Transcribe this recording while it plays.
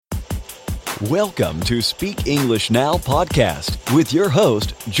Welcome to Speak English Now podcast with your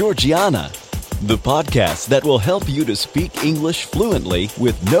host, Georgiana, the podcast that will help you to speak English fluently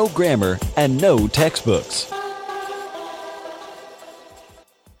with no grammar and no textbooks.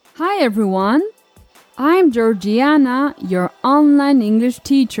 Hi everyone, I'm Georgiana, your online English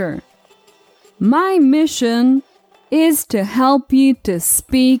teacher. My mission is to help you to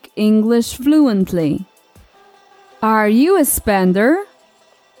speak English fluently. Are you a spender?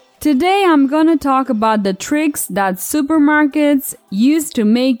 Today I'm going to talk about the tricks that supermarkets use to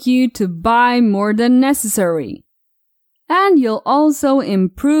make you to buy more than necessary. And you'll also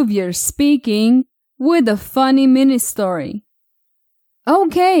improve your speaking with a funny mini story.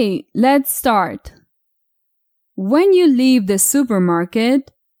 Okay, let's start. When you leave the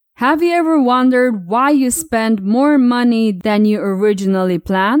supermarket, have you ever wondered why you spend more money than you originally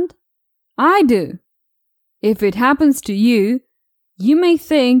planned? I do. If it happens to you, you may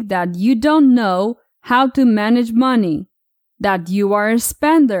think that you don't know how to manage money, that you are a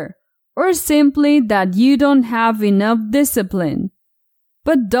spender, or simply that you don't have enough discipline.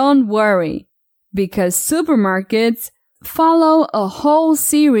 But don't worry, because supermarkets follow a whole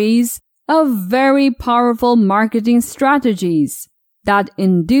series of very powerful marketing strategies that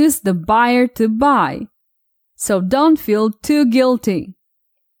induce the buyer to buy. So don't feel too guilty.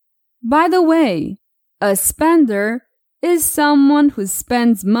 By the way, a spender is someone who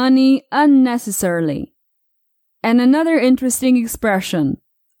spends money unnecessarily. And another interesting expression,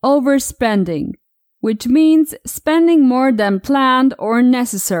 overspending, which means spending more than planned or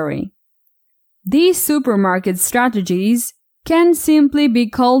necessary. These supermarket strategies can simply be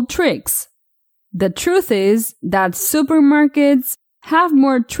called tricks. The truth is that supermarkets have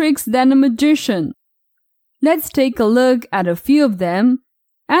more tricks than a magician. Let's take a look at a few of them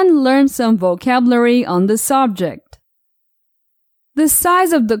and learn some vocabulary on the subject. The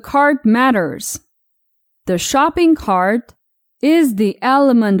size of the cart matters. The shopping cart is the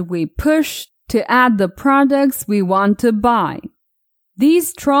element we push to add the products we want to buy.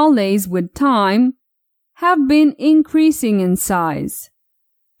 These trolleys with time have been increasing in size.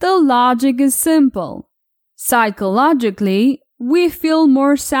 The logic is simple. Psychologically, we feel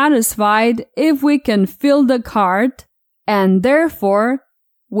more satisfied if we can fill the cart, and therefore,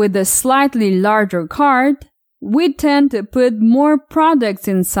 with a slightly larger cart, we tend to put more products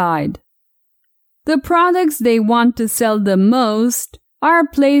inside. The products they want to sell the most are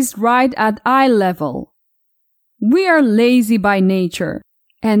placed right at eye level. We are lazy by nature,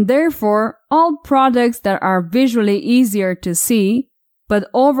 and therefore all products that are visually easier to see, but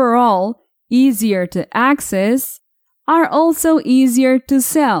overall easier to access, are also easier to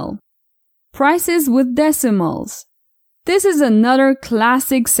sell. Prices with decimals. This is another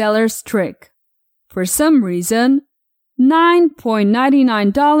classic seller's trick. For some reason,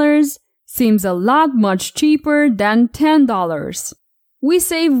 $9.99 seems a lot much cheaper than $10. We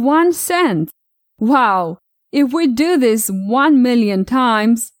save 1 cent. Wow! If we do this 1 million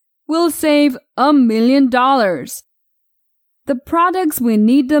times, we'll save $1 million. The products we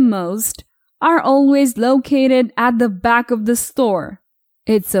need the most are always located at the back of the store.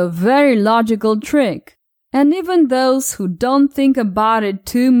 It's a very logical trick, and even those who don't think about it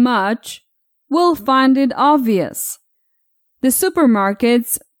too much will find it obvious. The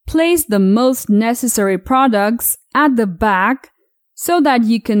supermarkets place the most necessary products at the back so that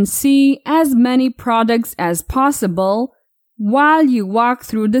you can see as many products as possible while you walk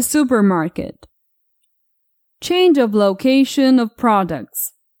through the supermarket. Change of location of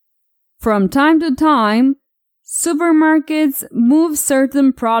products. From time to time, supermarkets move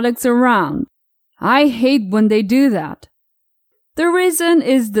certain products around. I hate when they do that. The reason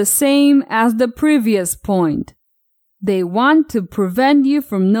is the same as the previous point. They want to prevent you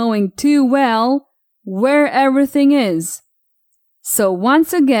from knowing too well where everything is. So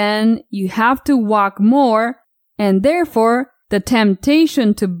once again, you have to walk more, and therefore the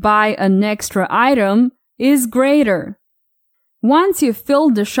temptation to buy an extra item is greater. Once you fill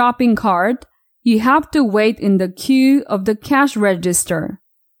the shopping cart, you have to wait in the queue of the cash register.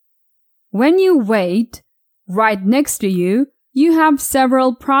 When you wait, right next to you, you have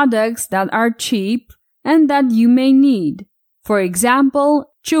several products that are cheap and that you may need. For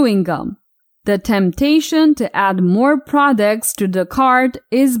example, chewing gum. The temptation to add more products to the cart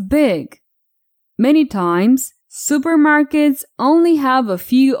is big. Many times, supermarkets only have a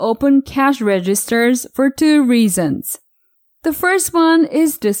few open cash registers for 2 reasons. The first one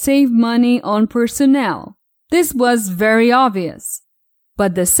is to save money on personnel. This was very obvious.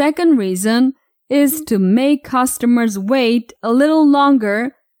 But the second reason is to make customers wait a little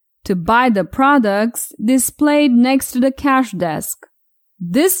longer to buy the products displayed next to the cash desk.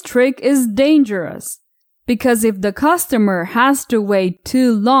 This trick is dangerous because if the customer has to wait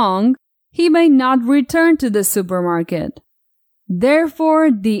too long, he may not return to the supermarket. Therefore,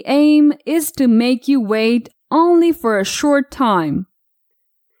 the aim is to make you wait only for a short time.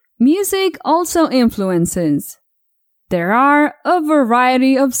 Music also influences. There are a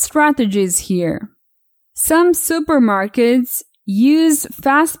variety of strategies here. Some supermarkets use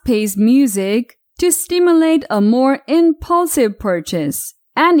fast-paced music to stimulate a more impulsive purchase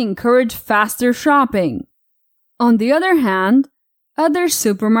and encourage faster shopping. On the other hand, other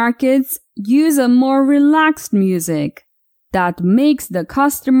supermarkets use a more relaxed music that makes the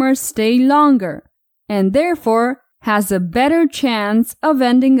customer stay longer and therefore has a better chance of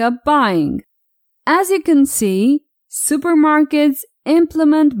ending up buying. As you can see, supermarkets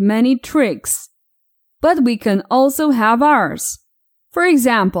implement many tricks, but we can also have ours. For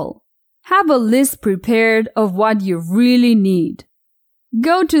example, have a list prepared of what you really need.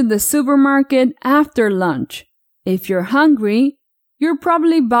 Go to the supermarket after lunch. If you're hungry, you'll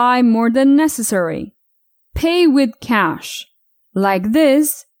probably buy more than necessary. Pay with cash. Like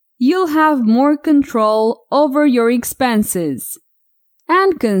this, you'll have more control over your expenses.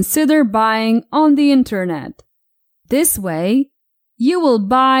 And consider buying on the internet. This way, you will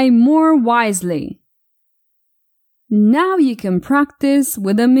buy more wisely. Now you can practice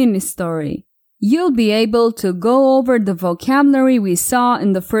with a mini story. You'll be able to go over the vocabulary we saw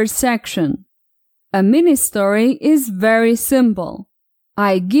in the first section. A mini story is very simple.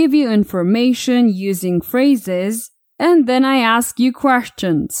 I give you information using phrases, and then I ask you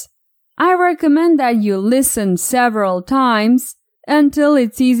questions. I recommend that you listen several times until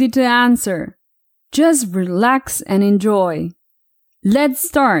it's easy to answer. Just relax and enjoy. Let's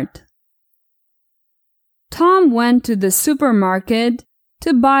start. Tom went to the supermarket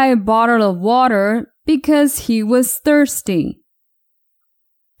to buy a bottle of water because he was thirsty.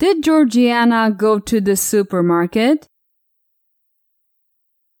 Did Georgiana go to the supermarket?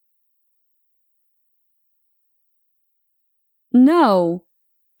 No,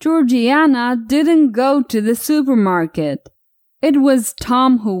 Georgiana didn't go to the supermarket. It was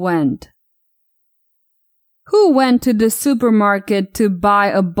Tom who went. Who went to the supermarket to buy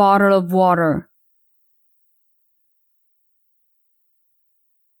a bottle of water?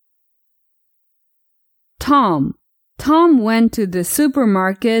 Tom. Tom went to the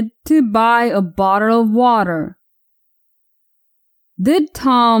supermarket to buy a bottle of water. Did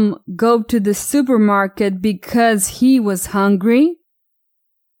Tom go to the supermarket because he was hungry?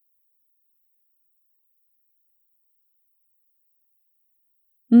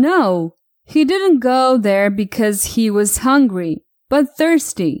 No, he didn't go there because he was hungry, but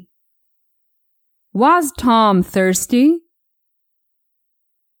thirsty. Was Tom thirsty?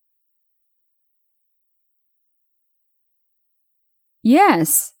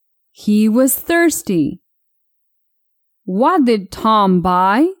 Yes, he was thirsty. What did Tom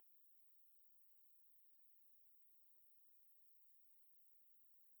buy?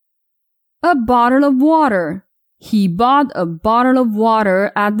 A bottle of water. He bought a bottle of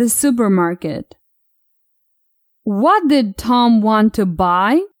water at the supermarket. What did Tom want to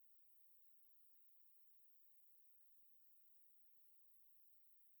buy?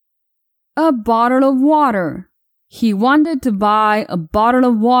 A bottle of water. He wanted to buy a bottle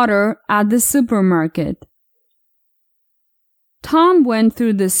of water at the supermarket. Tom went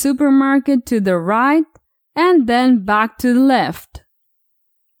through the supermarket to the right and then back to the left.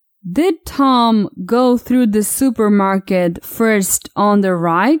 Did Tom go through the supermarket first on the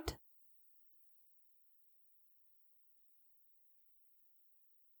right?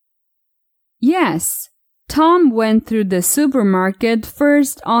 Yes, Tom went through the supermarket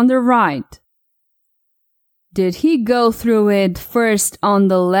first on the right. Did he go through it first on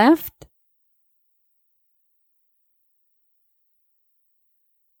the left?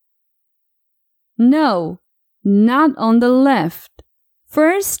 No, not on the left.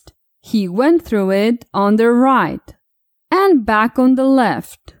 First, he went through it on the right and back on the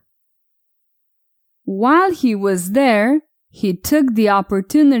left. While he was there, he took the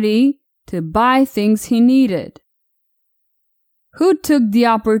opportunity to buy things he needed. Who took the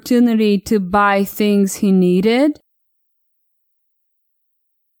opportunity to buy things he needed?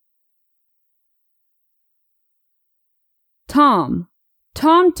 Tom.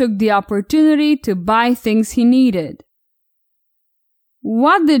 Tom took the opportunity to buy things he needed.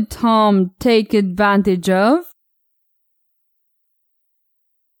 What did Tom take advantage of?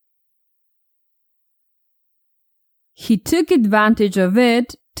 He took advantage of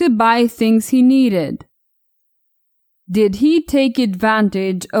it to buy things he needed. Did he take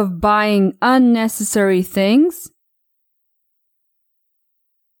advantage of buying unnecessary things?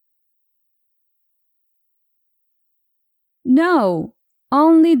 No,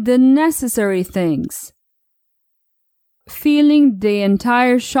 only the necessary things. Filling the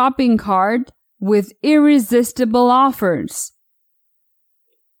entire shopping cart with irresistible offers.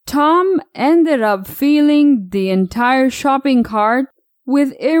 Tom ended up filling the entire shopping cart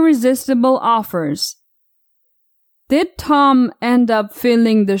with irresistible offers. Did Tom end up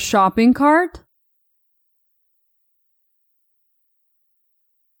filling the shopping cart?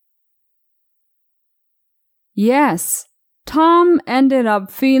 Yes, Tom ended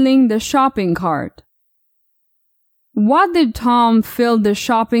up filling the shopping cart. What did Tom fill the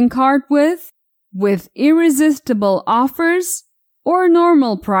shopping cart with? With irresistible offers or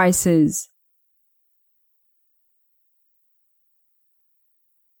normal prices?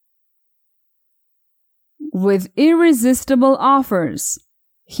 With irresistible offers.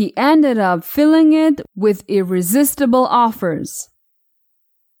 He ended up filling it with irresistible offers.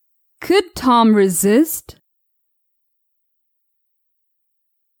 Could Tom resist?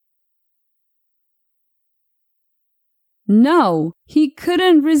 No, he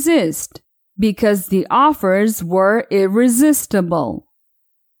couldn't resist because the offers were irresistible.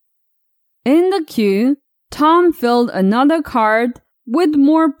 In the queue, Tom filled another cart with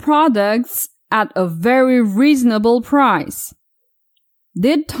more products at a very reasonable price.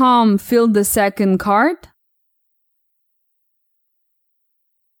 Did Tom fill the second cart?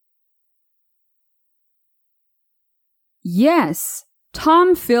 Yes,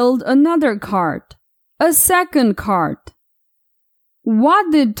 Tom filled another cart, a second cart.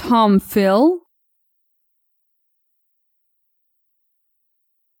 What did Tom fill?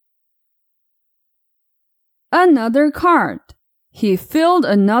 Another cart. He filled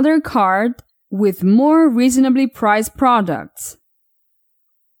another cart with more reasonably priced products.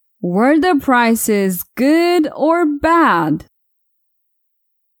 Were the prices good or bad?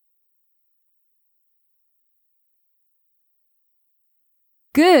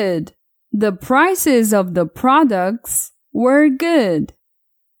 Good. The prices of the products were good.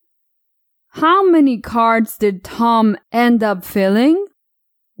 How many carts did Tom end up filling?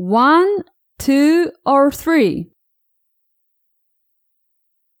 1, 2, or 3?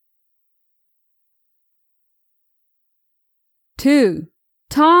 2.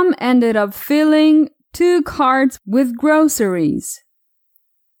 Tom ended up filling 2 carts with groceries.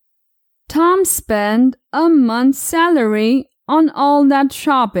 Tom spent a month's salary on all that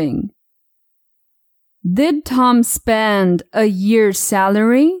shopping. Did Tom spend a year's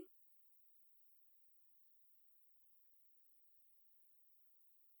salary?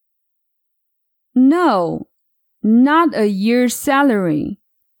 No, not a year's salary.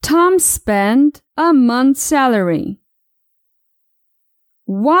 Tom spent a month's salary.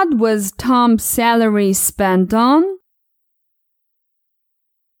 What was Tom's salary spent on?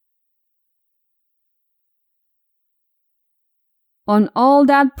 On all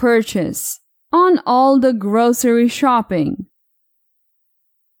that purchase, on all the grocery shopping.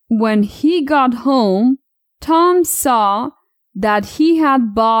 When he got home, Tom saw that he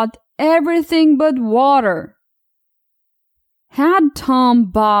had bought everything but water. Had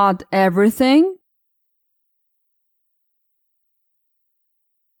Tom bought everything?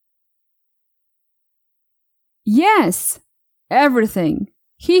 Yes, everything.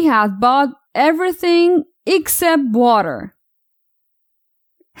 He had bought everything except water.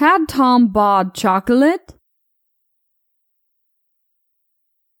 Had Tom bought chocolate?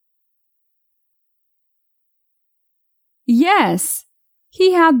 Yes,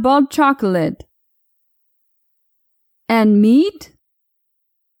 he had bought chocolate. And meat?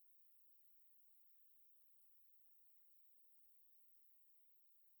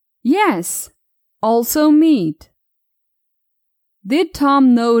 Yes, also meat. Did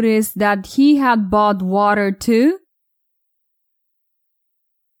Tom notice that he had bought water too?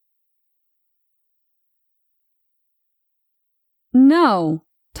 No,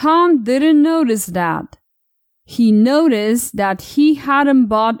 Tom didn't notice that. He noticed that he hadn't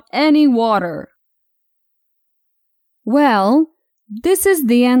bought any water. Well, this is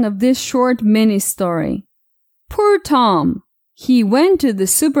the end of this short mini story. Poor Tom. He went to the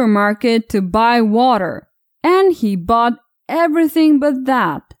supermarket to buy water, and he bought everything but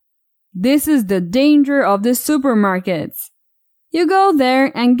that. This is the danger of the supermarkets. You go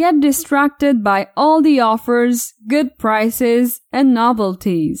there and get distracted by all the offers, good prices, and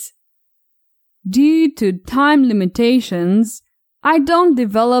novelties. Due to time limitations, I don't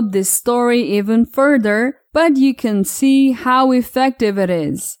develop this story even further, but you can see how effective it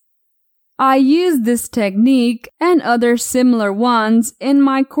is. I use this technique and other similar ones in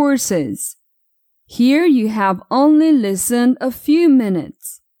my courses. Here you have only listened a few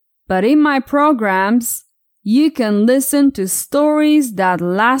minutes, but in my programs, you can listen to stories that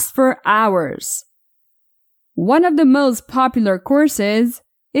last for hours. One of the most popular courses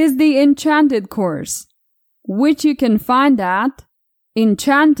is the Enchanted course, which you can find at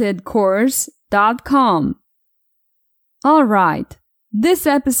enchantedcourse.com. Alright, this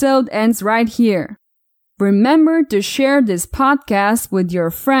episode ends right here. Remember to share this podcast with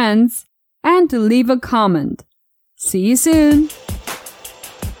your friends and to leave a comment. See you soon!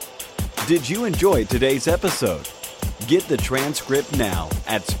 Did you enjoy today's episode? Get the transcript now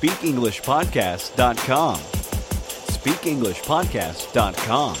at speakenglishpodcast.com.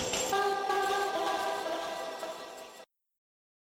 speakenglishpodcast.com